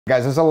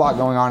Guys, there's a lot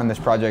going on in this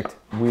project.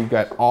 We've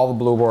got all the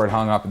blue board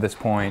hung up at this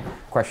point.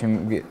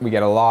 Question we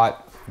get a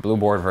lot, blue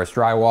board versus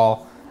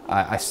drywall.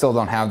 I still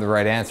don't have the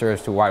right answer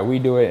as to why we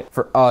do it.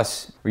 For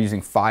us, we're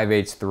using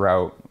 5/8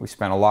 throughout. We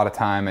spent a lot of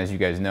time, as you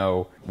guys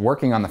know,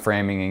 working on the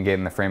framing and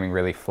getting the framing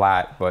really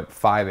flat, but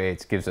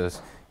 5/8 gives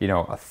us, you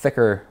know, a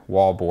thicker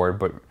wall board,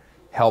 but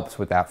helps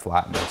with that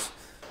flatness.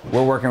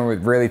 We're working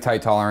with really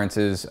tight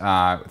tolerances,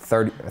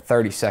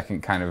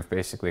 30-second kind of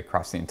basically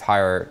across the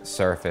entire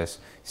surface,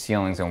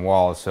 ceilings and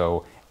walls.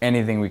 So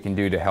anything we can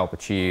do to help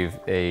achieve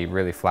a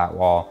really flat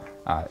wall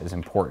is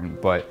important.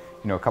 But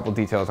you know, a couple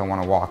details I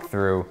want to walk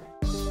through.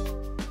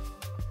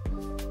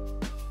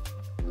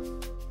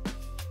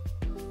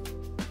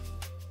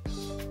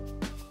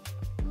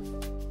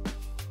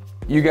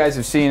 You guys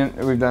have seen,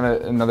 we've done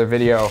another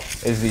video,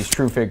 is these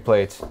true fig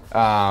plates.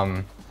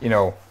 You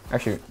know,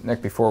 actually,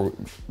 Nick, before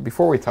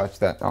we touch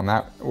that on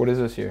that, what is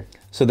this here?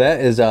 So that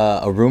is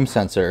a room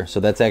sensor. So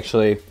that's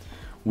actually,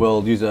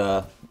 we'll use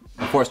a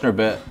Forstner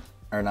bit,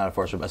 or not a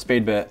Forstner, but a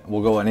spade bit.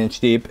 We'll go 1 inch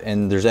deep,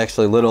 and there's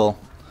actually little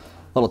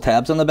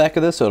tabs on the back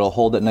of this, so it'll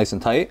hold it nice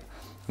and tight.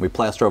 We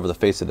plaster over the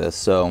face of this.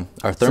 So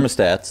our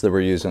thermostats that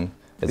we're using.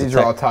 These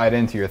are all tied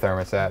into your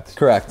thermostats.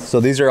 Correct.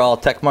 So these are all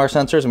Tecmar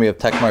sensors, and we have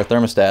Tecmar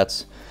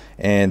thermostats,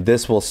 and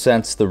this will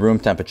sense the room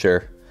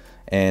temperature,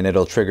 and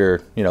it'll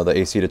trigger, you know, the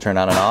AC to turn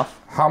on and off.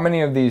 How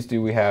many of these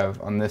do we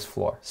have on this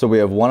floor? So we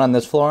have one on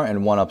this floor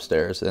and one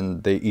upstairs,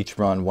 and they each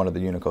run one of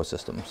the Unico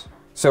systems.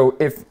 So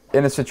if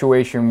in a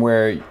situation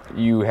where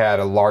you had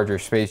a larger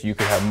space, you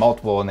could have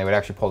multiple and they would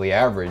actually pull the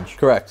average.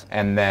 Correct.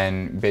 And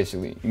then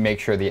basically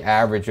make sure the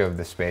average of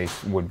the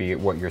space would be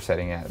what you're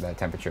setting at that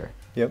temperature.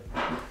 Yep.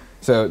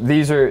 So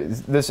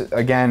this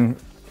again,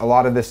 a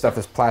lot of this stuff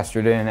is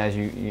plastered in. As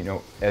you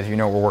know,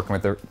 we're working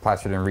with the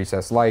plastered in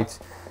recessed lights,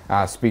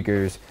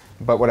 speakers.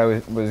 But what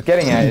I was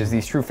getting at is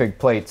these true fig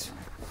plates.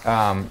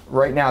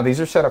 Right now, these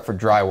are set up for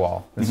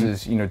drywall. This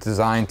is, you know,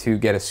 designed to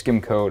get a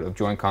skim coat of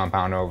joint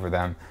compound over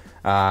them.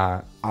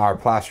 Our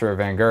plasterer,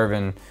 Van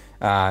Gerven,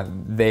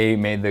 they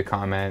made the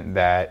comment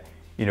that,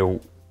 you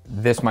know,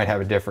 this might have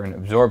a different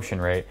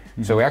absorption rate.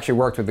 So we actually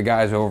worked with the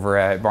guys over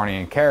at Barney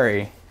and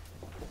Carey,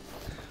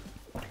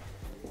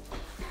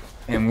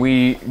 and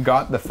we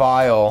got the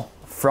file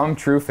from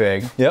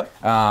TrueFig.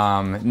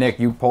 Yep. Nick,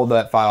 you pulled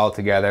that file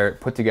together,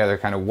 put together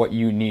kind of what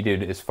you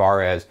needed as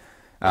far as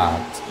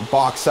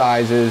box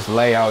sizes,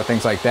 layout,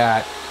 things like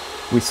that.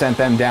 We sent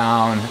them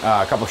down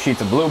a couple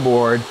sheets of blue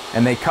board,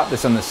 and they cut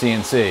this on the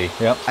CNC.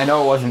 Yep. I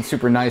know it wasn't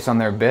super nice on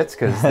their bits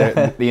because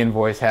the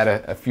invoice had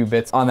a few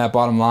bits on that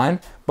bottom line.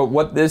 But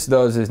what this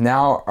does is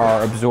now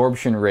our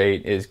absorption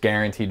rate is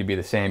guaranteed to be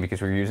the same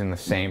because we're using the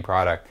same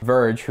product.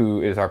 Verge,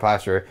 who is our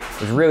plasterer,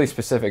 was really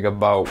specific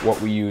about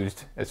what we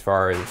used as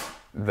far as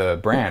the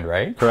brand,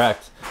 right?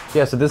 Correct.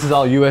 Yeah, so this is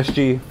all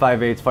USG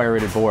 5/8 fire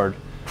rated board.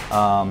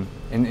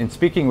 In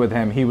speaking with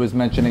him, he was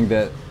mentioning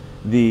that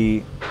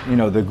the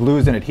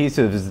glues and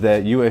adhesives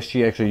that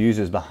USG actually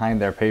uses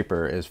behind their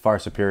paper is far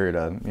superior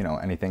to, you know,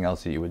 anything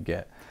else that you would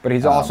get. But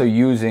he's also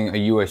using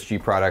a USG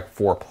product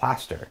for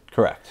plaster.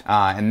 Correct.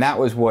 And that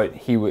was what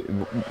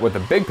what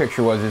the big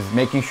picture was, is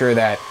making sure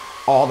that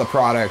all the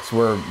products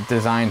were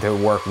designed to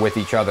work with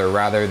each other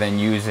rather than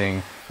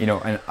using, you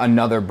know,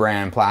 another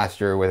brand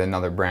plaster with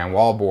another brand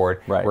wallboard.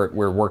 Right.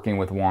 We're working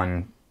with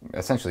one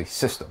essentially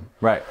system.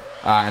 Right.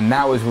 And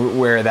that was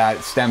where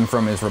that stemmed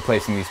from, is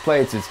replacing these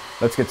plates. Is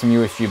let's get some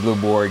USG blue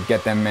board,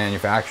 get them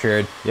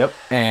manufactured. Yep.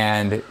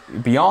 And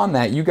beyond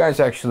that, you guys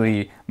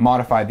actually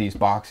modified these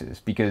boxes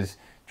because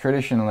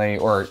traditionally,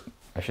 or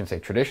I shouldn't say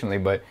traditionally,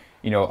 but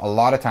you know, a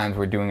lot of times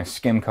we're doing a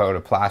skim coat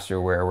of plaster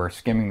where we're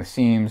skimming the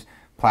seams,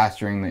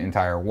 plastering the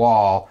entire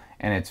wall,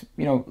 and it's,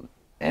 you know,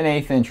 an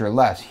 1/8 inch or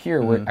less.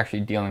 Here we're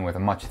actually dealing with a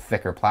much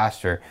thicker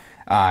plaster,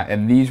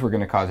 and these were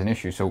going to cause an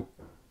issue. So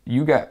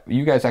you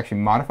guys actually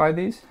modified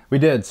these? We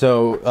did.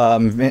 So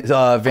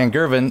Van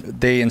Gerven,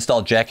 they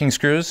installed jacking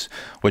screws,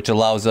 which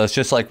allows us,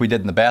 just like we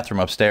did in the bathroom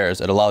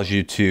upstairs, it allows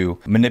you to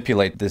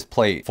manipulate this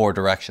plate 4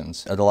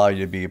 directions. It allows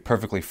you to be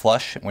perfectly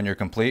flush when you're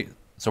complete.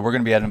 So we're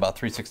going to be adding about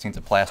 3/16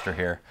 of plaster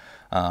here.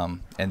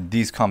 And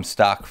these come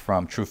stock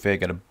from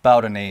TrueFig at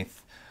about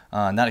 1/8.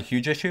 Not a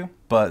huge issue,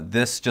 but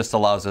this just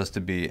allows us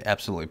to be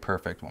absolutely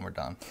perfect when we're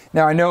done.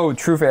 Now I know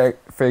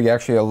TrueFig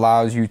actually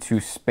allows you to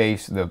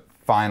space the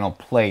final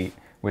plate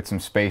with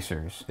some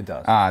spacers. It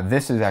does.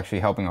 This is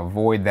actually helping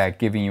avoid that,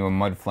 giving you a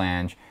mud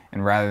flange,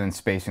 and rather than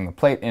spacing the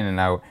plate in and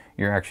out,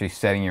 you're actually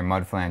setting your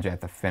mud flange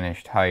at the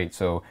finished height,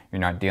 so you're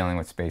not dealing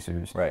with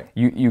spacers. Right.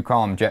 You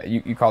call them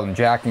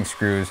jacking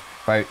screws.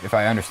 If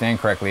I understand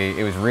correctly,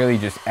 it was really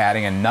just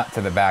adding a nut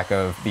to the back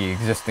of the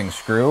existing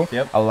screw,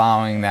 yep,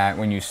 allowing that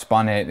when you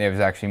spun it, it was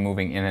actually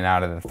moving in and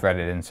out of the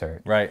threaded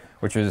insert. Right.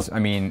 Which is, I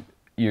mean,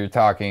 you're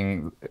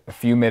talking a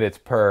few minutes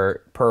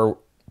per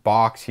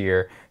box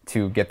here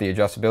to get the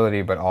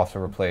adjustability, but also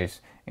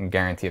replace and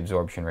guarantee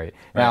absorption rate.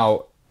 Right.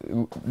 Now,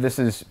 this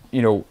is,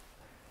 you know,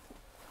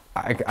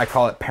 I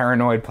call it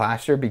paranoid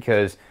plaster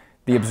because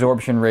the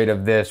absorption rate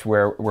of this,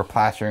 where we're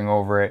plastering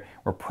over it,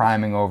 we're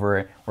priming over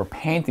it, we're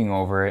painting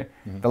over it,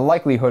 the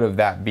likelihood of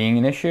that being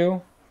an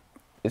issue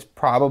is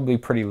probably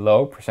pretty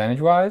low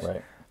percentage-wise.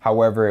 Right.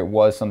 However, it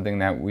was something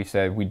that we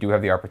said we do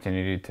have the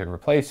opportunity to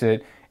replace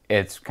it.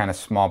 It's kind of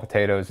small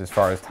potatoes as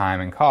far as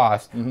time and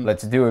cost.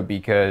 Let's do it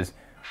because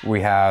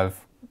we have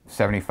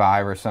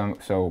 75 or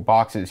so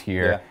boxes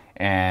here,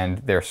 and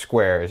they're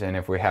squares. And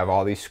if we have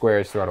all these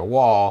squares throughout a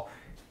wall,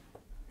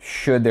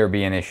 should there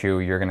be an issue,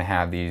 you're going to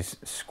have these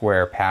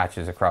square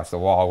patches across the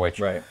wall, which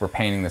we're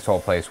painting this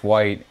whole place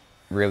white,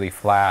 really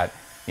flat,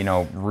 you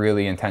know,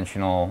 really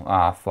intentional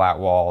flat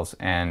walls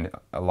and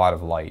a lot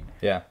of light.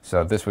 Yeah.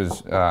 So this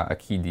was a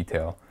key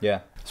detail.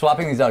 Yeah.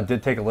 Swapping these out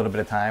did take a little bit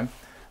of time,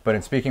 but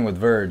in speaking with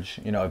Verge,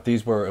 you know,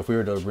 if we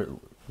were to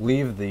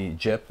leave the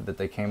gyp that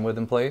they came with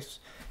in place,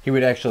 he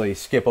would actually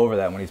skip over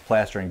that when he's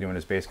plastering, doing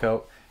his base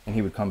coat, and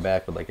he would come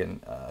back with like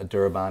a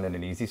Durabond and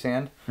an Easy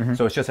Sand.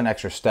 So it's just an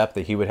extra step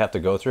that he would have to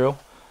go through.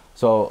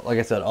 So like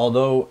I said,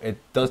 although it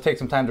does take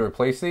some time to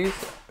replace these,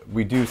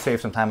 we do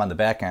save some time on the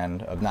back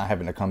end of not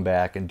having to come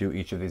back and do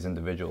each of these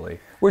individually.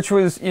 Which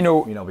was, you know,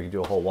 we can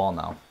do a whole wall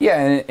now. Yeah,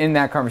 and in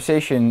that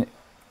conversation,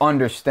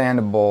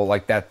 understandable,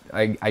 like that,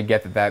 I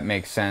get that that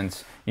makes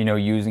sense, you know,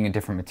 using a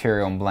different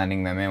material and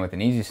blending them in with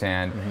an Easy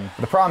Sand.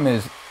 But the problem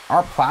is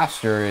our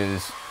plaster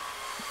is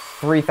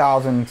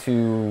 3,000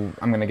 to,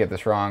 I'm gonna get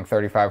this wrong,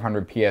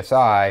 3,500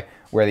 PSI,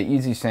 where the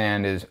Easy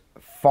Sand is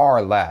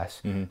far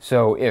less.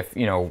 So if,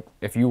 you know,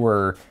 if you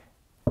were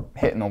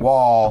hitting the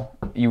wall,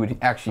 you would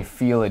actually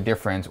feel a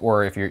difference,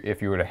 or if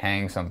you were to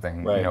hang something,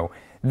 you know,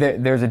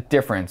 there's a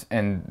difference.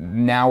 And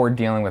now we're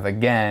dealing with,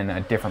 again,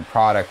 a different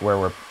product where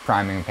we're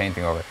priming and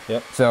painting over.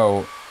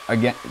 So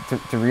again,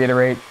 to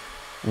reiterate,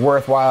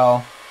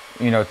 worthwhile,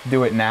 you know, to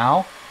do it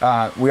now.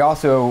 We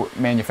also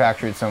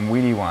manufactured some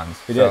Wedi ones.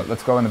 So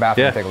let's go in the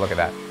bathroom and take a look at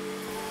that.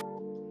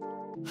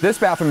 This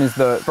bathroom is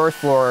the first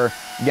floor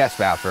guest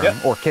bathroom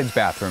or kids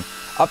bathroom.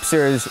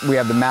 Upstairs, we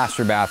have the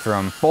master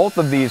bathroom. Both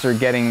of these are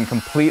getting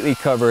completely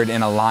covered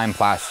in a lime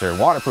plaster,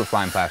 waterproof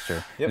lime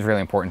plaster. Is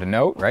really important to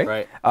note,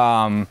 right?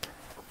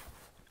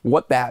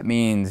 What that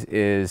means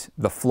is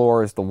the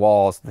floors, the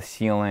walls, the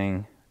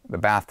ceiling, the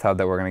bathtub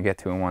that we're gonna get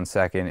to in 1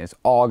 second is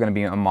all gonna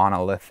be a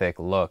monolithic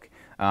look.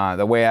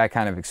 The way I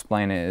kind of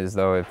explain it is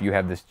though, if you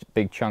have this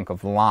big chunk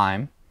of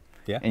lime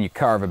and you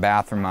carve a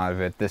bathroom out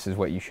of it, this is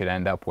what you should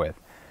end up with.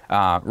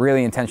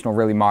 Really intentional,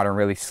 really modern,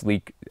 really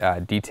sleek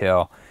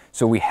detail.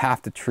 So we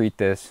have to treat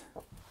this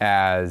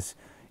as,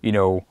 you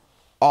know,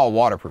 all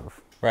waterproof.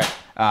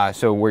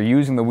 So we're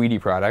using the Wedi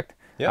product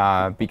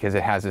because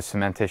it has a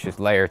cementitious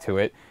layer to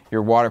it.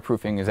 Your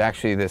waterproofing is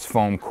actually this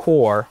foam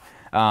core.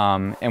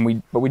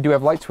 But we do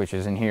have light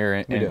switches in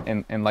here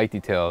and light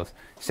details.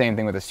 Same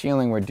thing with the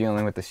ceiling. We're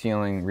dealing with the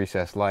ceiling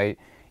recessed light.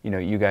 You know,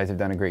 you guys have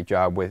done a great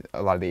job with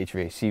a lot of the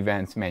HVAC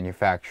vents,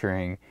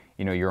 manufacturing,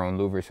 you know, your own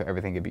louvers so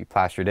everything could be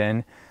plastered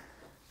in.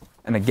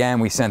 And again,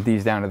 we sent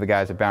these down to the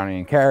guys at Bounty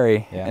and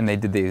Carey, and they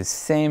did the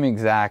same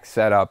exact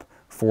setup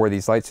for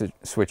these light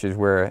switches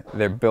where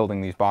they're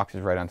building these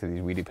boxes right onto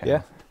these Wedi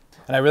panels.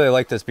 And I really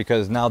like this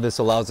because now this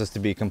allows us to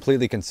be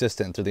completely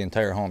consistent through the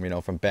entire home, you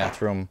know, from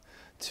bathroom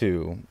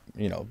to,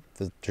 you know,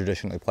 the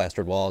traditionally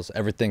plastered walls.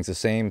 Everything's the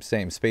same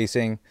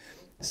spacing,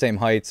 same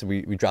heights.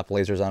 We dropped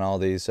lasers on all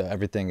these, so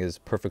everything is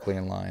perfectly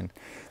in line.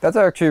 That's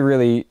actually a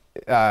really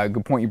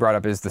good point you brought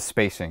up, is the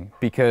spacing,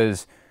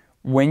 because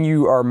when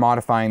you are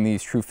modifying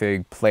these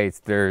TrueFig plates,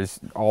 there's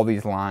all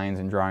these lines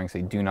and drawings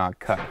say do not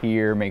cut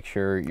here, make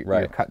sure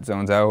your cut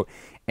zone's out.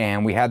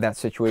 And we had that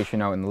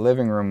situation out in the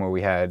living room where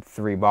we had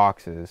 3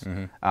 boxes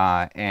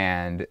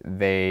and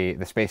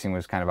the spacing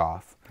was kind of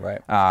off.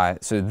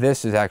 So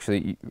this is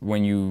actually,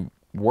 when you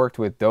worked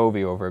with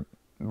Dovey over at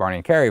Barney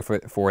and Carey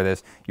for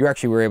this, you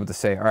actually were able to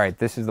say, all right,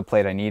 this is the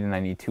plate I need, and I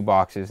need 2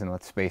 boxes, and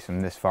let's space them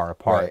this far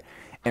apart.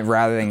 And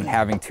rather than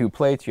having 2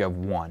 plates, you have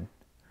 1.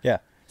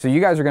 So you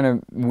guys are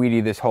going to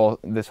Wedi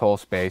this whole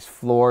space.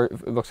 Floor,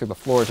 it looks like the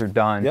floors are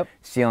done.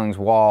 Ceilings,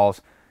 walls.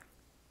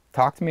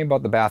 Talk to me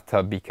about the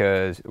bathtub,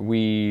 because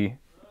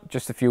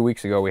just a few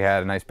weeks ago we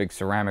had a nice big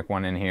ceramic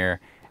one in here,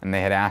 and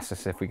they had asked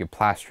us if we could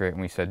plaster it,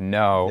 and we said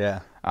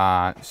no.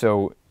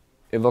 So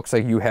it looks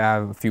like you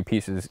have a few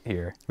pieces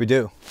here. We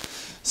do.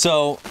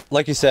 So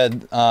like you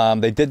said,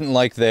 they didn't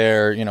like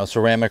their, you know,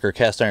 ceramic or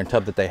cast iron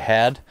tub that they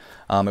had.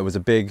 It was a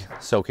big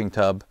soaking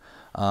tub.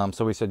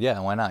 So we said, yeah,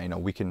 why not? You know,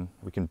 we can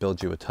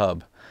build you a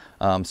tub.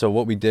 So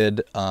what we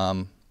did,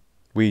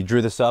 we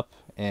drew this up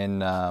in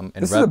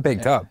this is a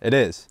big tub. It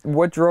is.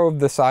 What drove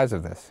the size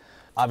of this?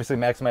 Obviously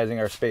maximizing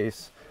our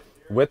space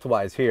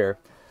width-wise here,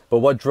 but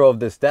what drove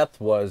this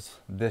depth was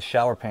this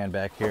shower pan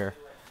back here.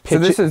 So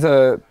this is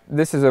a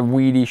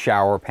Wedi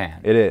shower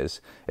pan. It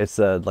is. It's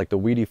like the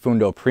Wedi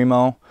Fundo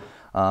Primo.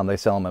 They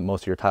sell them at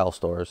most of your tile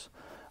stores.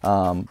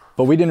 But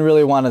we didn't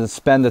really want to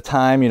spend the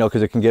time, you know,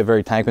 because it can get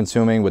very time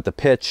consuming with the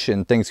pitch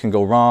and things can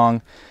go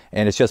wrong.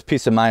 And it's just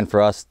peace of mind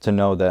for us to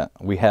know that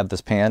we have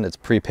this pan, it's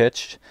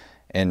pre-pitched,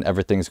 and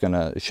everything's going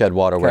to shed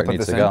water where it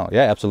needs to go.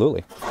 Yeah,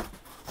 absolutely.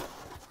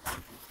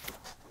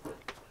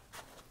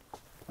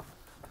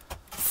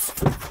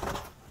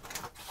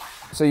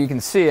 So you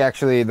can see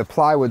actually the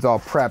plywood's all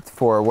prepped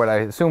for what I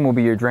assume will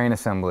be your drain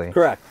assembly.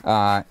 Correct.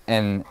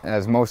 And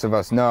as most of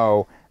us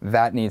know,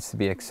 that needs to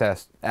be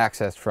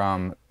accessed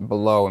from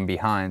below and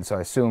behind. So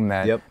I assume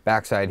that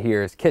backside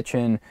here is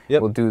kitchen.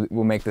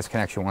 We'll make this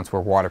connection once we're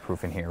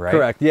waterproof in here, right?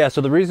 Correct. Yeah.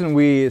 So the reason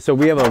we have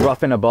a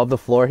rough in above the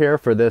floor here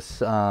for this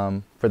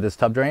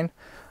tub drain.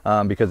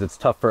 Because it's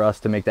tough for us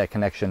to make that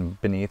connection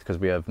beneath because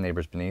we have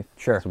neighbors beneath.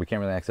 Sure. So we can't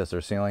really access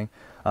their ceiling.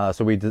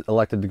 So we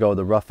elected to go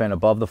the rough in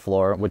above the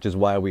floor, which is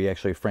why we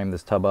actually framed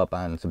this tub up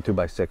on some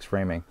 2x6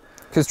 framing.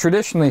 Because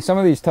traditionally, some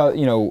of these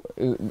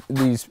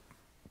these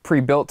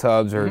pre-built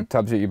tubs or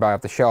tubs that you buy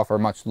off the shelf are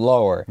much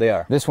lower. They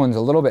are. This one's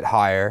a little bit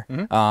higher,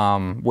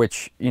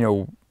 which,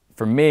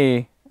 for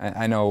me,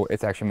 I know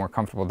it's actually more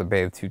comfortable to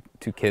bathe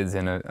two kids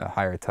in a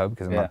higher tub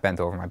because I'm not bent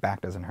over, my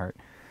back doesn't hurt.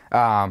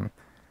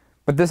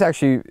 But this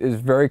actually is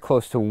very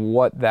close to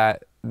what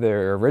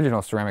their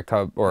original ceramic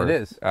tub or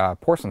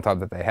porcelain tub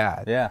that they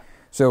had. Yeah.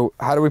 So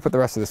how do we put the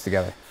rest of this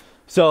together?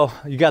 So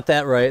you got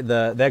that right.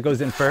 That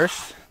goes in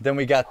first. Then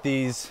we got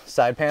these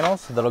side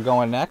panels that'll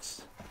go in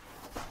next.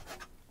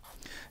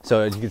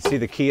 So as you can see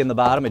the key in the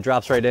bottom, it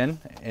drops right in,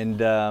 and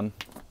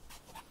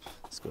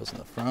this goes in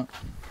the front.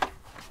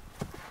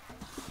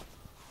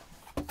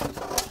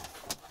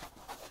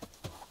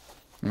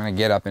 I'm gonna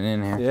get up and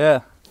in here. Yeah.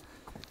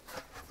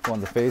 On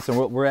the face, and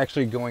we're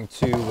actually going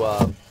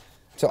to.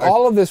 So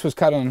all of this was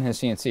cut on his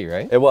CNC,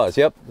 right? It was,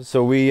 yep.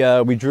 So we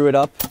drew it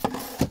up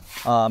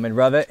in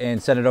Revit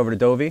and sent it over to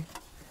Dovey,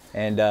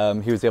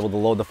 and he was able to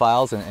load the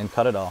files and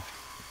cut it all.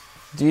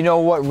 Do you know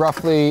what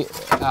roughly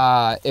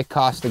it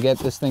costs to get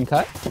this thing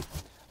cut? It's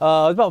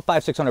about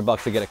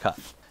 $500-600 to get it cut.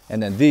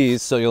 And then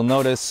these, so you'll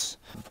notice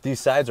these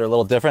sides are a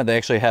little different. They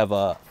actually have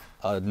a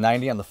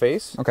 90 on the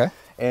face. Okay.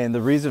 And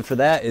the reason for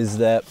that is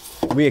that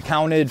we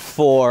accounted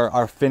for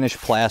our finished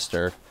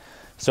plaster.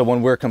 So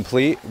when we're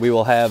complete, we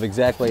will have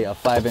exactly a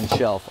 5-inch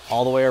shelf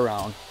all the way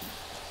around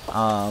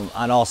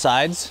on all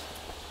sides.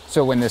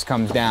 So when this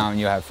comes down,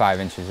 you'll have 5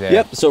 inches there.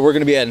 Yep, so we're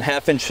gonna be at a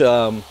 1/2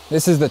 inch.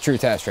 This is the true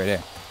test right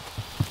here.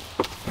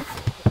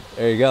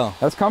 There you go.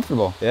 That's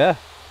comfortable. Yeah.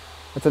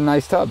 That's a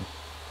nice tub.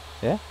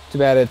 Yeah. Too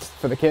bad it's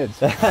for the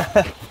kids.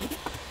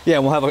 Yeah,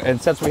 we'll have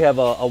and since we have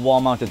a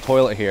wall-mounted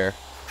toilet here,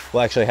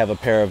 we'll actually have a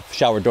pair of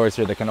shower doors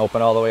here that can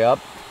open all the way up,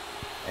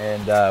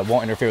 and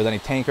won't interfere with any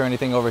tank or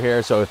anything over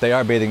here. So if they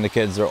are bathing the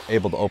kids, they're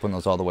able to open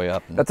those all the way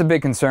up. That's a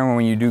big concern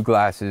when you do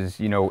glasses.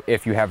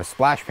 If you have a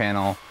splash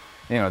panel,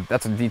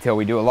 that's a detail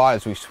we do a lot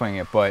as we swing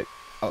it. But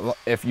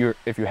if you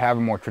have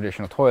a more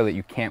traditional toilet,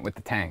 you can't with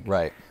the tank.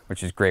 Right.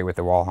 Which is great with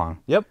the wall hung.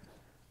 Yep.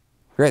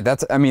 Great.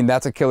 That's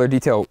a killer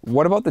detail.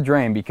 What about the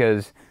drain?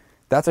 Because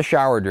that's a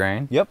shower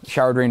drain. Yep.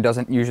 Shower drain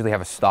doesn't usually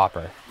have a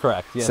stopper.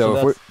 Correct. Yeah.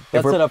 So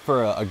that's set up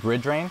for a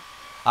grid drain.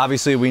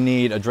 Obviously, we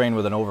need a drain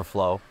with an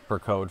overflow per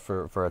code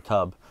for a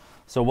tub.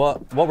 So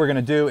what we're going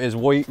to do is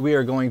we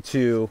are going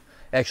to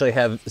actually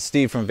have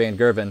Steve from Van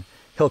Gerven.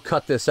 He'll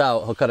cut this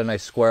out. He'll cut a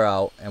nice square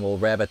out, and we'll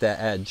rabbet that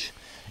edge,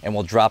 and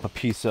we'll drop a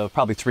piece of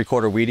probably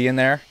 3/4 Wedi in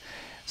there,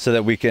 so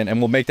that we can, and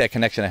we'll make that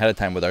connection ahead of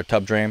time with our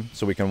tub drain,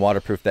 so we can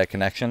waterproof that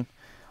connection.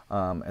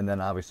 And then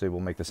obviously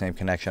we'll make the same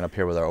connection up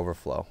here with our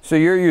overflow. So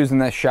you're using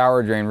that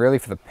shower drain really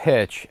for the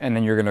pitch, and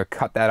then you're going to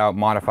cut that out,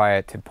 modify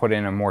it to put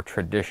in a more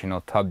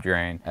traditional tub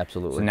drain.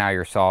 Absolutely. So now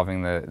you're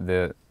solving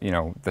the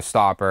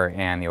stopper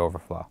and the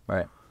overflow.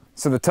 Right.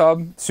 So the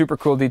tub, super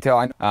cool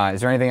detail. Is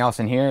there anything else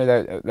in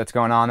here that's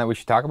going on that we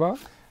should talk about?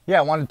 Yeah,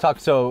 I wanted to talk,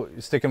 so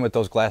sticking with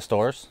those glass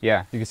doors.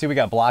 Yeah. You can see we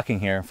got blocking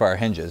here for our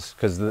hinges,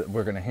 because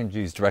we're going to hinge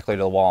these directly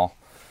to the wall.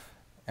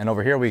 And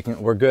over here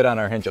we're good on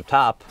our hinge up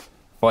top.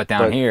 But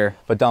down here.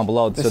 But down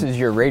below. This is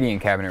your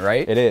radiant cabinet,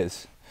 right? It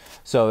is.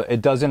 So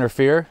it does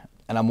interfere,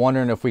 and I'm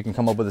wondering if we can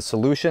come up with a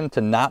solution to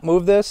not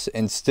move this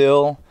and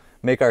still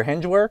make our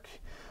hinge work.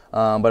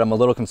 But I'm a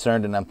little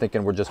concerned, and I'm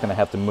thinking we're just going to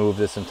have to move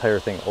this entire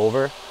thing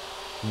over,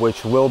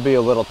 which will be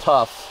a little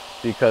tough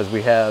because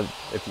we have,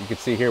 if you can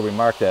see here, we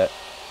marked it.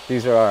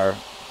 These are our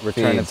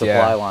return and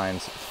supply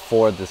lines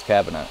for this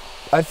cabinet.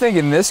 I think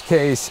in this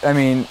case,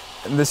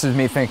 this is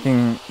me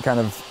thinking kind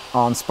of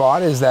on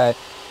spot, is that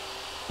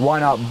why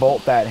not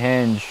bolt that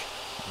hinge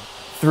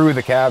through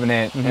the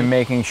cabinet and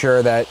making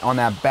sure that on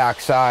that back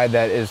side,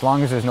 that as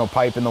long as there's no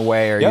pipe in the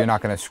way or you're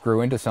not going to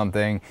screw into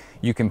something,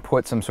 you can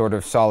put some sort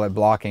of solid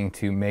blocking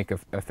to make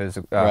a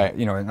physical, a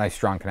nice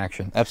strong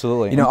connection.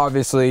 Absolutely.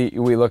 Obviously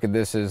we look at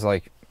this as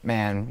like,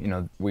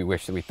 man, we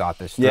wish that we thought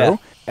this through.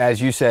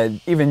 As you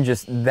said, even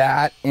just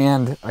that,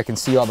 and I can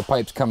see all the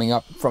pipes coming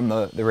up from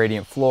the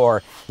radiant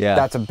floor.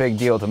 That's a big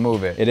deal to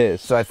move it. It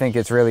is. So I think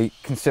it's really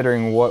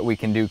considering what we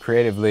can do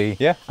creatively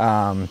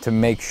to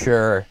make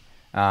sure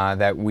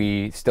that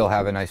we still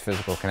have a nice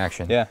physical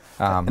connection.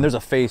 And there's a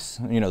face,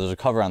 there's a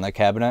cover on that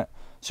cabinet,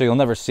 so you'll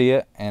never see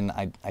it, and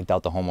I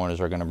doubt the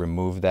homeowners are going to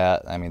remove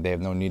that. They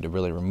have no need to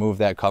really remove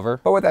that cover.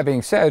 But with that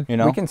being said,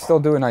 we can still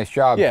do a nice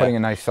job putting a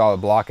nice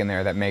solid block in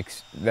there that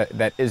makes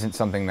that isn't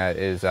something that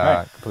is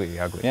completely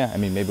ugly.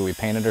 Maybe we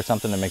paint it or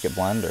something to make it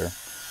blend. Or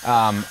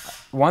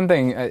one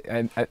thing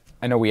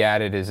I know we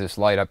added is this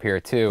light up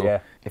here too.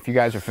 If you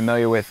guys are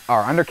familiar with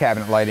our under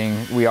cabinet lighting,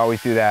 we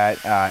always do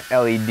that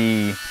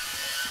LED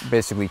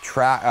basically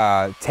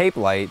tape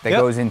light that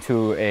goes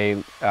into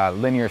a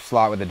linear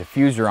slot with a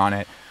diffuser on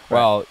it.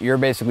 Well, you're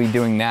basically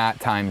doing that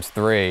times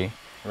 3,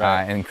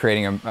 Right. and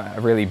creating a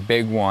really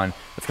big one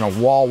that's going to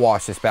wall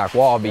wash this back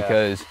wall,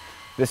 because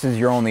this is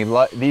your only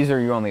these are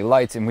your only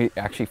lights, and we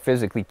actually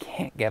physically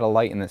can't get a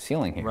light in the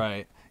ceiling here.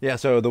 Right. Yeah,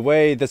 so the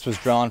way this was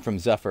drawn from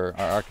Zephyr,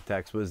 our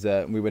architects, was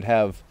that we would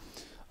have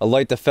a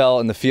light that fell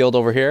in the field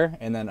over here,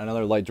 and then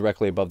another light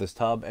directly above this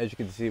tub. As you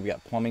can see, we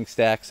got plumbing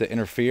stacks that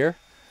interfere.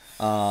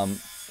 And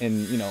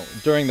you know,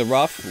 during the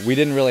rough, we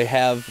didn't really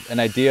have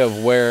an idea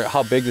of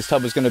how big this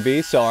tub was going to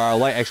be, so our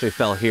light actually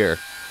fell here.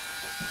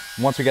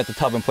 Once we got the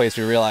tub in place,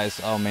 we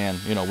realized, oh man,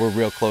 you know, we're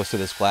real close to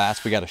this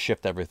glass. We got to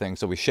shift everything.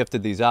 So we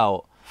shifted these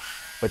out.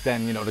 But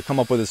then, you know, to come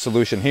up with a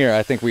solution here,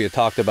 I think we had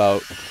talked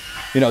about,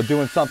 you know,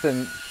 doing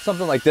something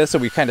like this. So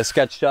we kind of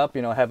sketched up,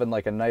 you know, having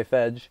like a knife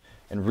edge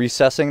and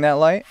recessing that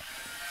light.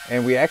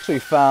 And we actually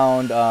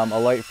found a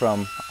light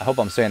from, I hope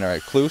I'm saying it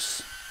right,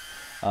 Kloos.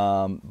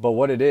 But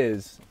what it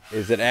is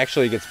it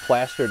actually gets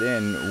plastered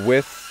in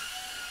with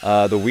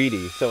the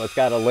Wedi. So it's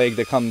got a leg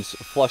that comes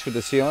flush with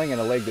the ceiling and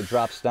a leg that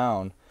drops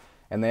down.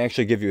 And they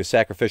actually give you a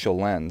sacrificial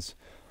lens.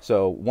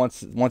 So once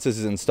this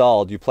is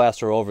installed, you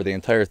plaster over the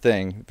entire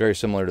thing, very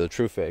similar to the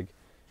TrueFig.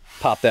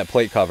 Pop that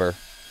plate cover,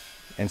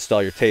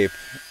 install your tape,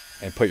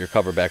 and put your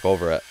cover back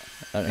over it.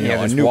 You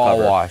know, a new wall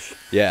wash.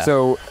 Yeah.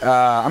 So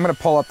I'm going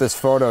to pull up this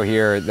photo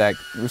here that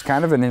was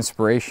kind of an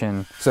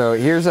inspiration. So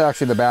here's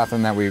actually the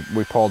bathroom that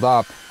we pulled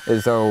up.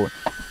 Is though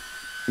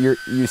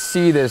you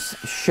see this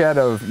shed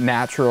of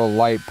natural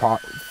light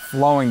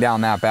flowing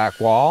down that back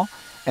wall,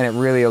 and it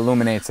really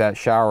illuminates that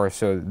shower.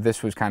 So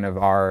this was kind of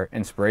our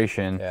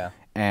inspiration. Yeah.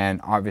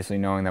 And obviously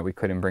knowing that we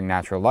couldn't bring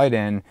natural light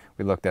in,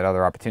 we looked at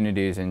other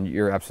opportunities, and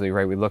you're absolutely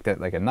right. We looked at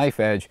like a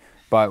knife edge,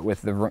 but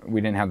with we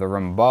didn't have the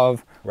room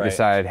above. Right. We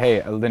decided,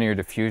 hey, a linear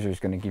diffuser is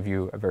going to give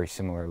you a very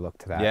similar look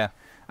to that.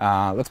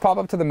 Yeah. Let's pop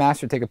up to the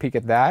master, take a peek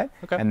at that,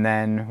 okay, and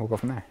then we'll go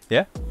from there.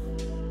 Yeah.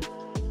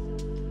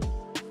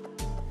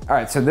 All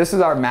right, so this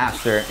is our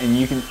master, and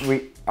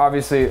we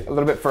obviously a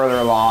little bit further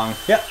along.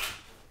 Yep.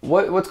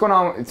 What's going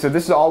on? So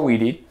this is all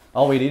Wedi.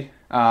 All Wedi.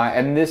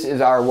 And this is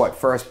our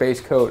first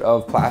base coat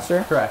of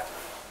plaster? Correct.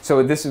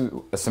 So this is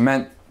a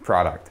cement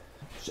product.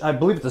 I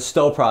believe it's a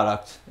Stowe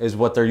product is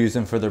what they're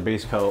using for their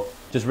base coat.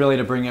 Just really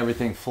to bring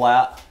everything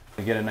flat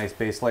and get a nice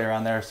base layer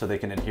on there so they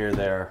can adhere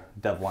their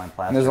Devline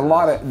plaster. And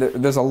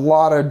there's a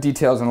lot of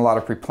details and a lot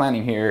of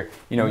pre-planning here.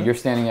 You know, you're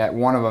standing at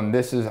one of them.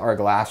 This is our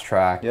glass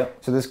track. Yep.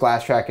 So this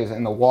glass track is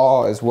in the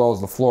wall as well as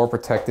the floor,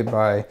 protected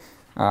by,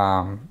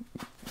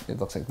 it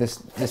looks like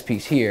this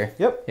piece here.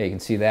 Yep. Yeah, you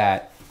can see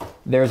that.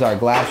 There's our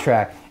glass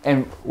track,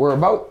 and we're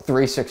about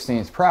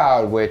 3/16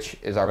 proud, which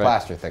is our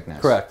plaster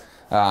thickness. Correct.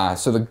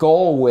 So the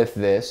goal with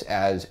this,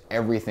 as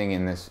everything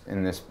in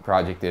this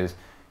project, is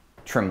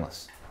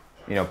trimless.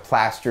 You know,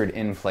 plastered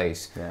in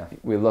place. Yeah.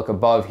 We look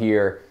above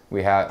here.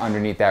 We have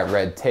underneath that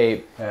red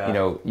tape. Yeah. You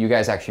know, you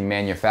guys actually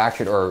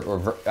manufactured,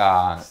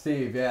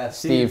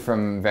 Steve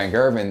from Van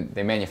Gerven,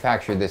 they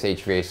manufactured this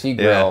HVAC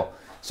grill. Yeah.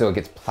 So it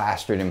gets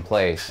plastered in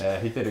place. Yeah,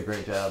 he did a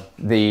great job.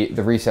 The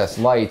recessed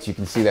lights, you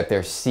can see that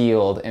they're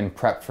sealed and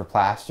prepped for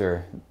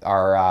plaster.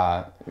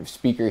 Our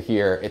speaker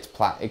here,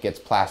 it gets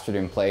plastered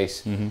in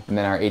place, and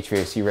then our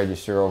HVAC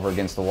register over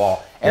against the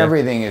wall. Yeah.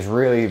 Everything is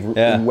really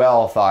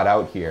well thought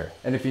out here.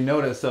 And if you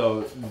notice,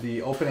 so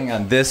the opening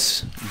on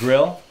this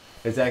grill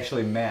is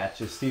actually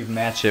matched. Steve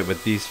matched it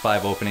with these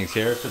 5 openings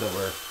here, so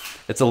that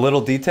it's a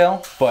little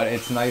detail, but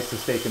it's nice to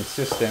stay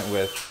consistent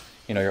with,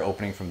 you know, your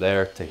opening from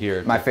there to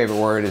here. My favorite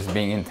word is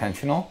being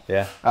intentional.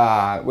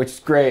 Yeah. Which is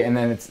great. And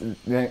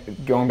then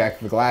going back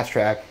to the glass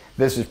track,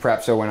 this is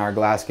prepped so when our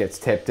glass gets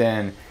tipped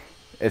in,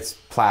 it's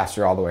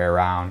plaster all the way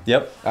around.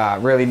 Yep.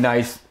 Really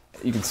nice.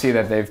 You can see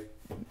that they've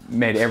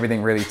made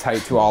everything really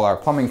tight to all our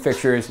plumbing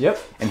fixtures. Yep.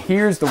 And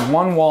here's the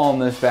one wall in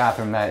this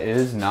bathroom that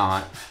is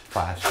not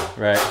plastered.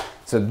 Right.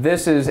 So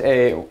this is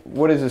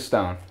what is this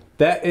stone?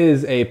 That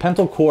is a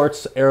Pentel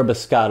Quartz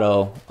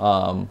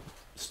Arabescato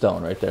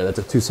stone right there. That's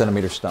a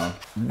 2-centimeter stone.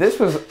 This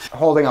was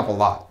holding up a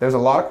lot. There's a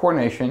lot of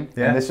coordination,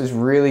 and this is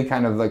really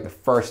kind of like the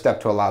first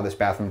step to allow this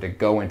bathroom to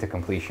go into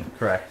completion.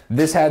 Correct.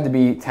 This had to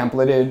be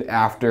templated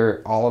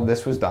after all of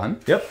this was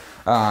done. Yep.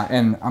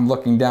 And I'm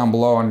looking down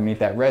below underneath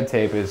that red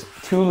tape is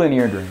 2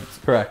 linear drains.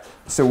 Correct.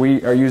 So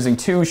we are using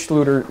 2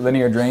 Schluter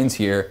linear drains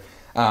here,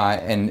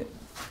 and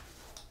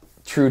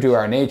true to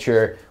our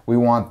nature, we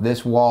want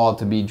this wall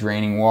to be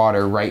draining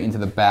water right into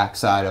the back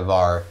side of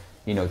our,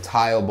 you know,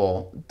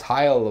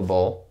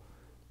 tileable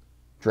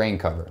drain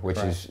cover, which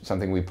is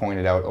something we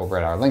pointed out over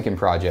at our Lincoln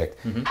project.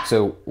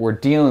 So we're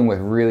dealing with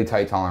really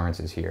tight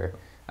tolerances here.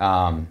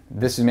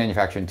 This is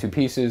manufactured in 2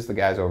 pieces. The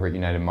guys over at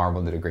United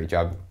Marble did a great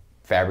job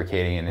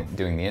fabricating and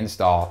doing the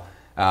install.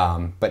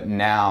 But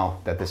now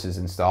that this is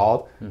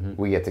installed,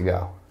 we get to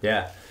go.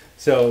 Yeah.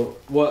 So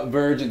what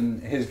Verge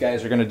and his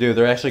guys are going to do,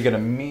 they're actually going to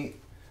meet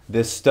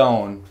this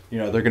stone, you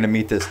know, they're going to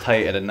meet this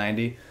tight at a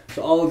 90.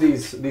 So all of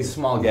these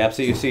small gaps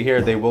that you see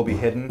here, they will be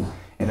hidden,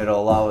 and it'll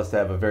allow us to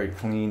have a very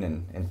clean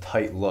and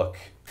tight look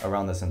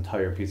around this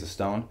entire piece of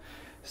stone.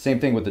 Same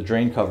thing with the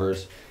drain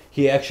covers.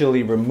 He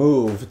actually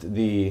removed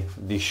the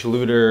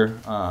Schluter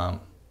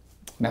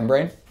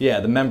Membrane? Yeah,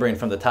 the membrane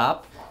from the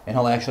top, and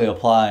he'll actually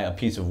apply a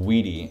piece of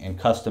Wedi and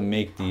custom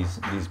make these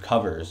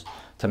covers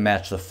to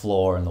match the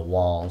floor and the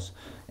walls.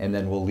 And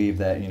then we'll leave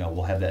that,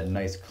 we'll have that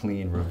nice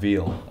clean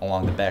reveal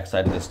along the back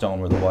side of the stone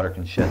where the water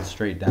can shed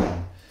straight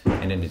down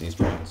and into these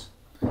drains.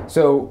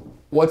 So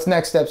what's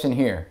next steps in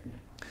here?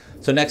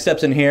 So next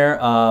steps in here,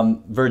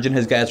 Virgin,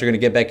 his guys are going to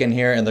get back in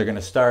here and they're going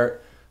to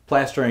start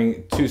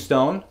plastering 2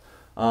 stone.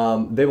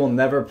 They will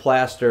never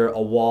plaster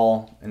a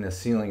wall and a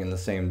ceiling in the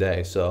same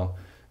day. So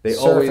they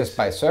surface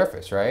by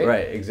surface, right?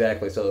 Right,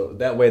 exactly. So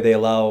that way they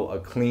allow a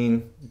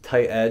clean,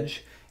 tight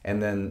edge. And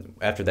then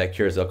after that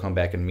cures, they'll come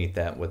back and meet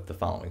that with the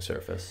following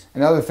surface.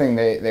 Another thing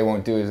they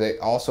won't do is they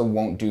also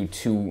won't do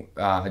 2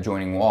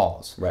 adjoining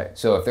walls. Right.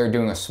 So if they're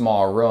doing a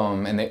small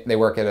room and they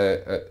work at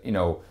a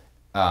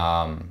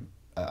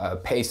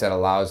pace that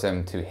allows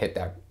them to hit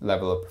that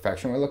level of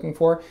perfection we're looking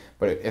for.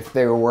 But if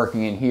they were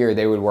working in here,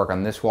 they would work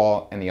on this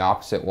wall and the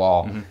opposite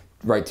wall,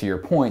 right to your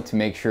point, to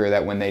make sure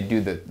that when they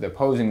do the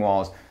opposing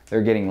walls,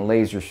 they're getting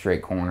laser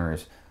straight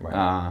corners,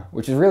 right.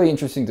 Which is really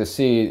interesting to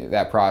see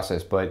that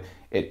process. But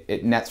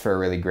it nets for a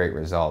really great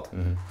result.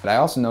 But I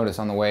also noticed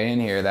on the way in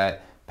here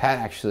that Pat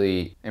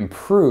actually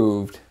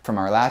improved from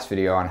our last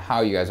video on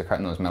how you guys are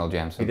cutting those metal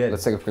jambs. So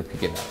let's take a quick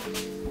peek at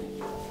that.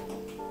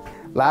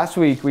 Last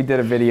week we did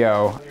a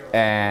video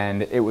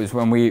and it was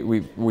when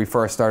we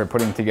first started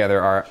putting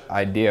together our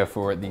idea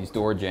for these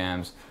door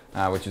jambs,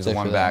 which is the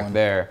one back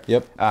there.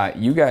 Yep.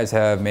 You guys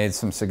have made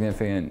some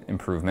significant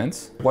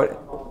improvements. What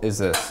is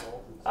this?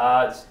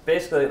 It's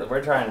basically,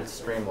 we're trying to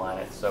streamline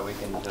it so we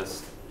can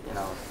just,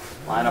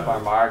 line up our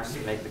marks,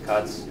 make the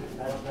cuts,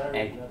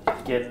 and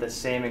get the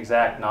same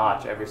exact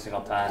notch every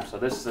single time. So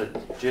this is a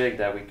jig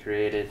that we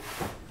created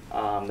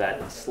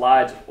that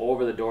slides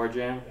over the door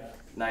jamb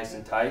nice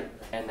and tight,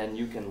 and then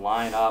you can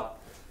line up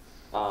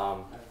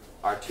our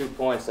 2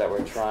 points that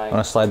we're trying.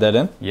 Want to slide that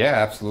in? Yeah,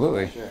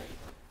 absolutely. Sure.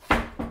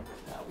 Now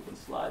we can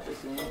slide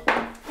this in.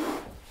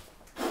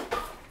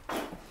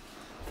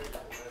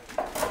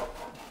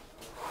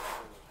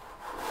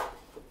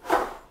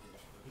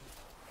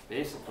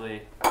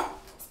 Basically,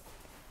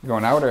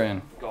 Going out or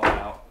in? going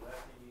out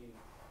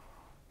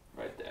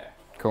right there.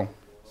 Cool.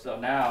 So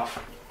now,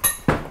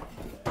 you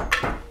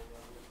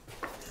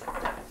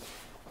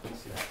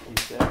see that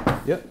piece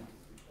there? Yep.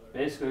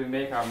 Basically, we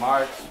make our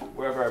marks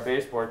wherever our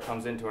baseboard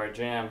comes into our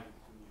jamb,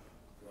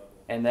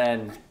 and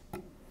then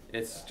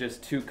it's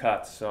just 2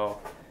 cuts.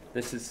 So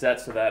this is set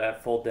so that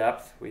at full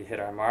depth, we hit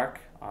our mark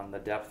on the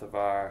depth of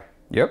our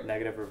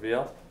negative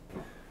reveal.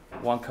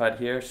 1 cut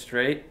here,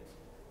 straight,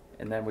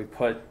 and then we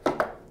put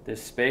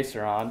this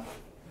spacer on.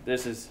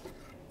 This is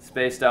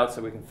spaced out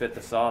so we can fit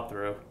the saw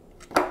through.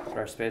 Put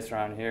our spacer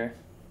on here.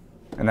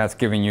 And that's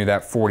giving you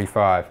that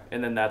 45.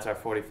 And then that's our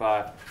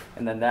 45.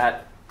 And then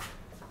that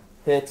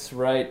hits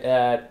right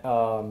at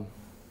the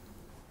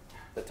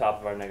top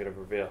of our negative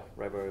reveal,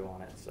 right where we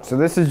want it. So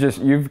this is just,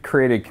 you've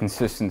created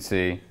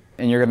consistency,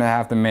 and you're gonna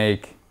have to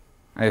make,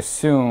 I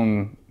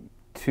assume,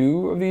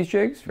 2 of these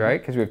jigs,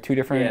 right? Because we have 2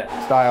 different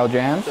style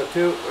jambs. So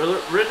 2,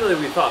 originally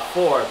we thought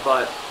 4,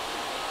 but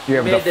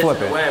you're able to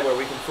flip in a way where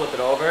we can flip it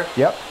over.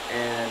 Yep.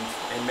 And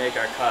make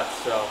our cuts.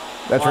 So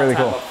that's really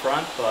cool. Up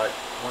front, but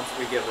once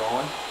we get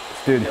rolling,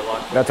 it's dude, gonna be a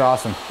lot that's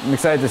awesome. I'm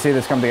excited to see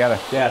this come together.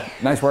 Yeah.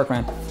 Nice work,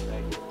 man.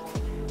 Thank you.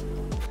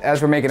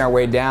 As we're making our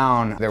way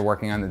down, they're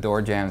working on the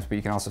door jambs, but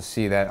you can also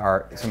see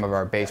that some of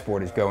our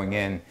baseboard is going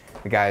in.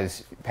 The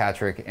guys,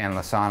 Patrick and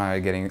Lasana, are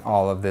getting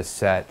all of this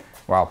set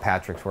while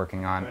Pat is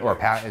working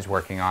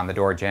on the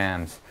door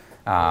jambs.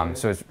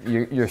 So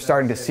you're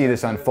starting to see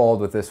this unfold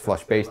with this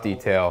flush base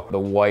detail, the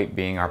white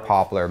being our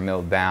poplar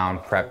milled down,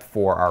 prepped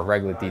for our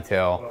regular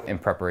detail in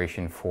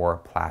preparation for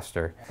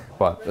plaster.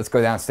 But let's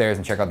go downstairs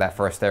and check out that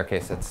first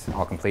staircase that's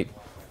all complete.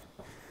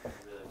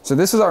 So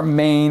this is our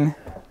main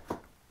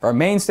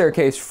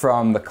staircase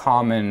from the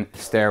common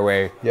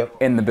stairway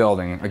in the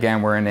building.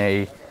 Again, we're in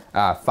a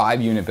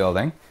 5-unit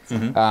building,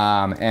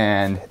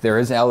 and there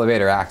is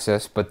elevator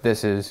access, but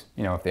this is,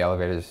 if the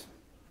elevator's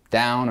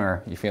down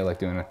or you feel like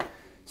doing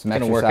some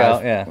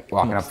exercise,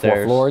 walking up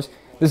 4 floors.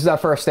 This is our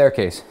first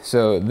staircase.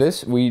 So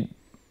this, we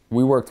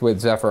worked with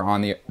Zephyr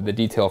on the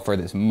detail for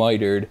this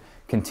mitered,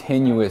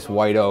 continuous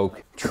white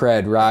oak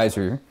tread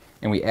riser,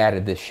 and we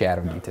added this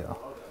shadow detail,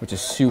 which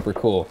is super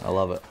cool. I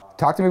love it.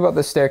 Talk to me about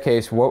this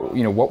staircase,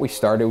 what we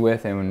started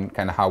with and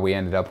kind of how we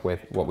ended up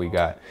with what we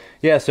got.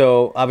 Yeah,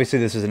 so obviously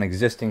this is an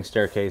existing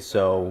staircase,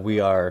 so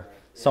we are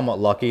somewhat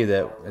lucky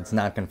that it's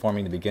not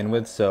conforming to begin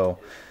with. So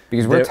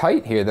because we're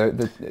tight here,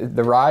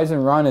 the rise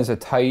and run is a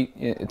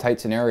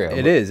tight scenario.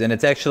 It is, and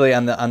it's actually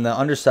on the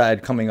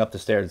underside coming up the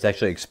stairs. It's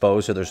actually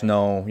exposed, so there's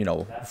no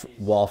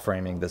wall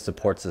framing that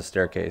supports the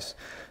staircase.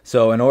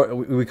 So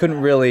we couldn't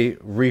really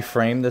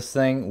reframe this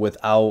thing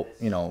without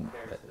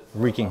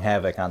wreaking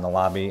havoc on the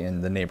lobby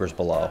and the neighbors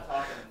below.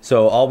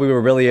 So all we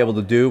were really able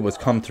to do was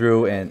come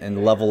through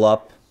and level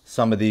up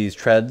some of these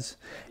treads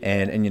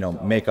and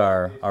make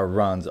our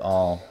runs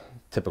all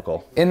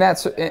typical. In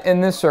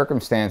this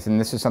circumstance,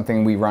 and this is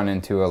something we run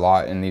into a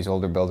lot in these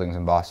older buildings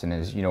in Boston,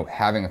 is, you know,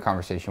 having a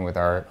conversation with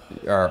our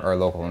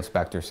local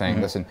inspector saying,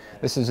 listen,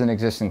 this is an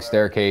existing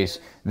staircase,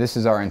 this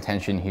is our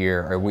intention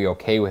here, are we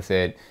okay with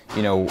it?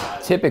 You know,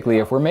 typically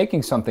if we're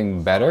making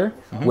something better,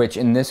 which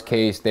in this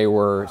case they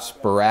were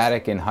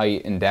sporadic in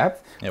height and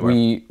depth,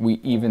 we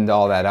evened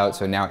all that out,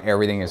 so now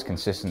everything is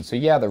consistent. So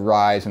yeah, the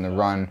rise and the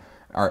run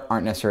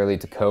aren't necessarily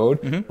to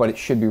code, but it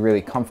should be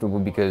really comfortable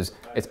because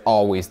it's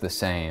always the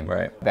same.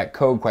 Right. That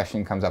code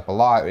question comes up a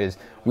lot, is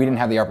we didn't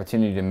have the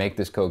opportunity to make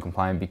this code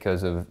compliant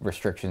because of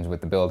restrictions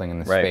with the building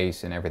and the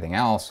space and everything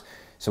else,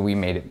 so we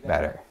made it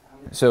better.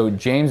 So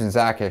James and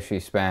Zach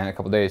actually spent a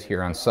couple days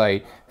here on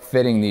site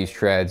fitting these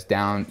treads.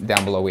 Down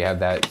below we have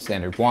that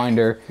standard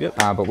winder,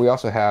 but we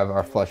also have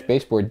our flush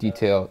baseboard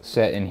detail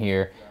set in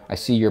here. I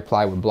see your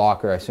plywood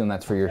blocker. I assume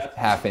that's for your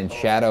half-inch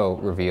shadow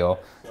reveal.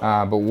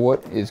 But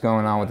what is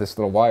going on with this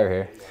little wire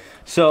here?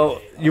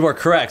 So you are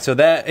correct. So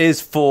that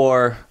is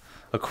for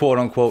a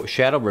quote-unquote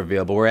shadow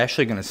reveal, but we're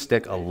actually going to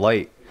stick a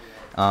light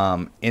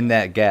in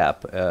that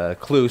gap.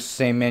 Cluse,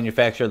 same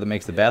manufacturer that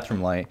makes the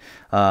bathroom light,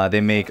 they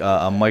make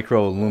a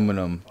micro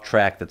aluminum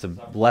track that's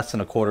less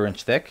than a 1/4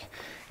 inch thick,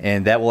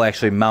 and that will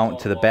actually mount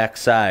to the back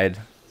side,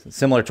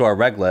 similar to our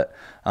reglet,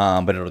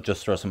 but it'll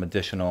just throw some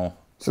additional.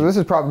 So this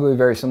is probably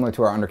very similar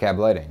to our undercab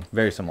lighting.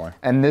 Very similar.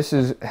 And this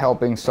is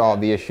helping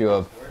solve the issue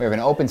of, we have an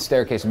open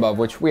staircase above,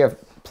 which we have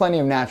plenty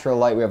of natural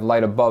light. We have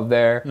light above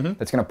there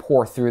that's going to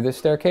pour through this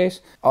staircase.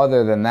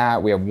 Other than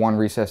that, we have one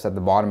recess at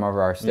the bottom of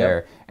our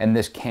stair, and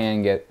this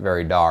can get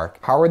very dark.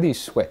 How are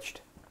these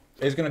switched?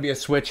 There's going to be a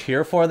switch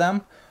here for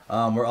them.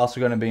 We're also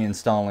going to be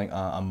installing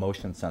a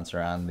motion sensor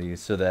on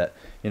these so that,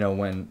 you know,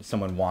 when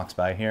someone walks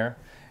by here,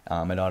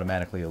 it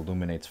automatically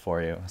illuminates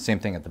for you. Same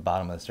thing at the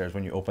bottom of the stairs.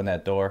 When you open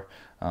that door,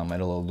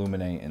 it'll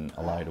illuminate and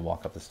allow you to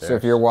walk up the stairs. So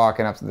if you're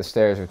walking up the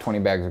stairs with 20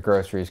 bags of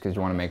groceries because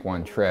you want to make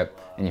one trip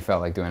and you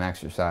felt like doing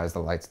exercise, the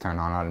lights turn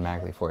on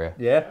automatically for you.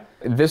 Yeah.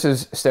 This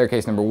is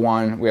staircase number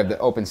 1. We have the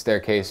open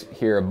staircase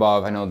here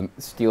above. I know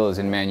the steel is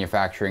in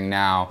manufacturing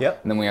now.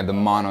 And then we have the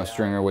mono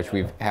stringer, which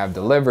we have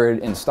delivered,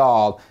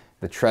 installed.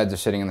 The treads are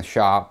sitting in the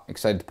shop.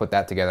 Excited to put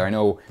that together. I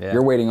know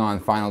you're waiting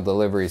on final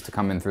deliveries to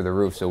come in through the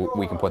roof so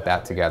we can put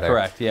that together.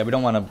 Correct. Yeah, we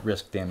don't want to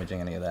risk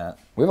damaging any of that.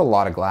 We have a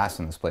lot of glass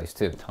in this place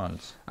too.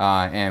 Tons.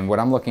 And what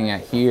I'm looking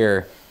at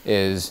here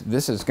is,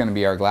 this is going to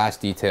be our glass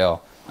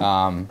detail.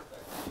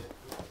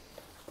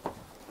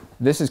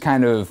 This is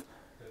kind of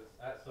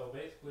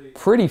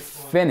pretty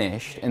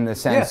finished in the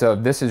sense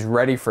of this is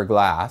ready for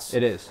glass.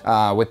 It is.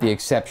 With the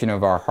exception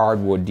of our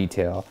hardwood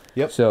detail.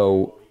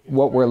 So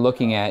what we're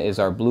looking at is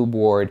our blue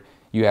board.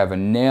 You have a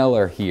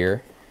nailer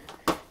here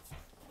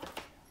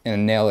and a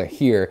nailer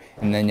here,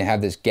 and then you have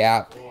this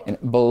gap, and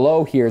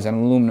below here is an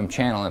aluminum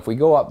channel. If we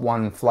go up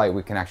one flight,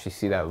 we can actually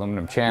see that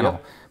aluminum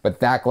channel. But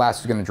that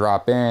glass is going to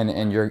drop in,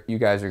 and you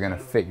guys are going to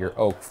fit your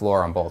oak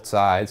floor on both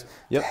sides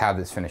to have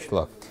this finished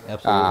look.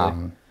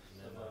 Absolutely.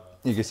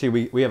 You can see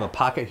we have a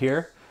pocket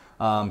here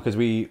because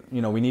we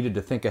needed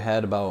to think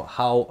ahead about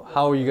how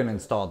are you going to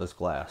install this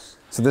glass.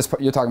 So this,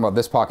 you're talking about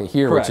this pocket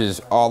here, which is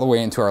all the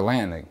way into our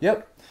landing.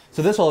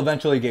 So this will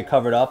eventually get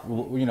covered up.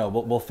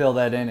 We'll fill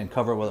that in and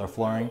cover it with our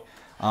flooring.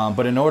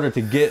 But in order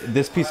to get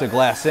this piece of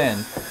glass in,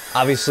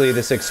 obviously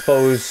this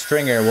exposed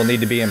stringer will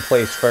need to be in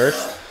place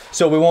first.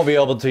 So we won't be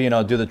able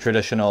to, do the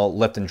traditional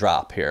lift and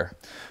drop here.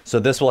 So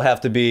this will have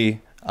to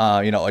be,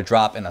 a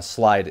drop and a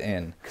slide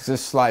in. Because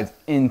this slides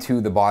into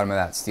the bottom of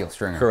that steel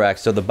stringer. Correct.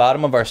 So the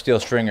bottom of our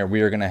steel stringer,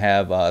 we are going to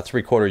have a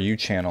 3/4 U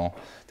channel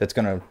that's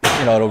going to,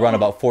 it'll run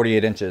about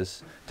 48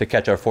 inches to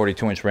catch our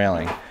 42-inch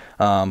railing.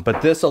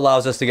 But this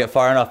allows us to get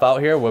far enough out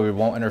here where we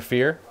won't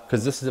interfere,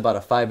 because this is about a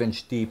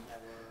 5-inch deep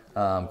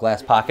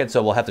glass pocket,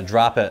 so we'll have to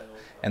drop it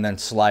and then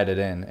slide it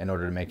in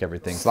order to make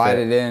everything slide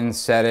fit. it in,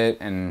 set it,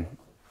 and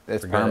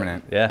it's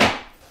permanent.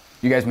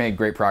 You guys made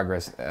great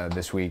progress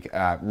this week.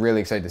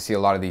 Really excited to see a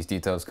lot of these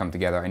details come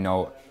together. I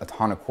know a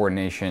ton of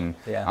coordination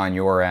on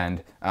your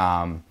end.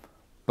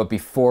 But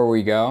before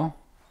we go,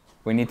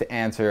 we need to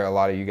answer a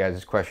lot of you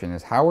guys' question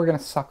is how we're gonna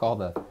suck all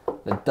the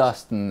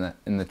dust and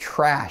the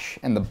trash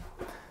and the...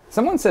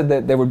 Someone said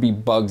that there would be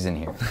bugs in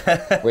here,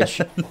 which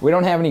we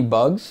don't have any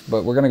bugs,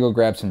 but we're gonna go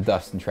grab some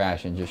dust and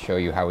trash and just show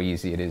you how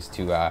easy it is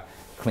to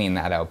clean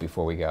that out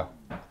before we go.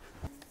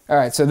 All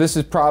right, so this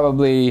is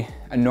probably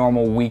a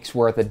normal week's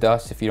worth of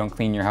dust if you don't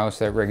clean your house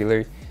that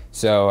regularly.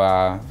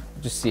 So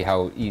just see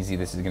how easy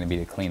this is gonna be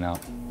to clean up.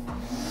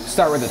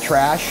 Start with the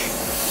trash.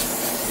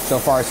 So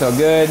far, so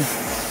good.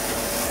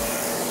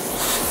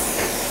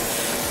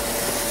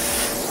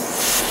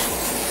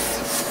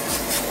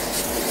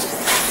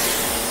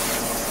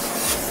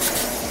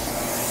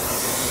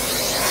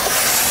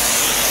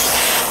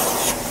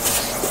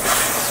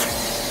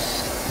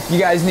 You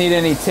guys need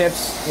any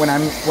tips when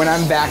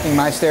I'm backing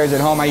my stairs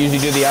at home? I usually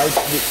do the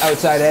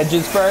outside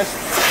edges first,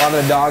 a lot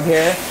of the dog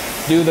hair,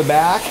 do the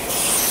back,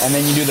 and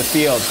then you do the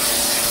field.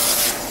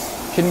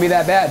 Shouldn't be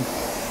that bad.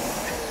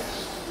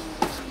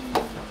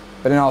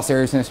 But in all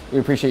seriousness, we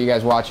appreciate you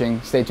guys watching.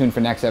 Stay tuned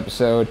for next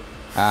episode.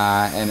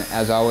 And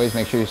as always,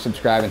 make sure you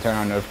subscribe and turn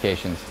on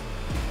notifications.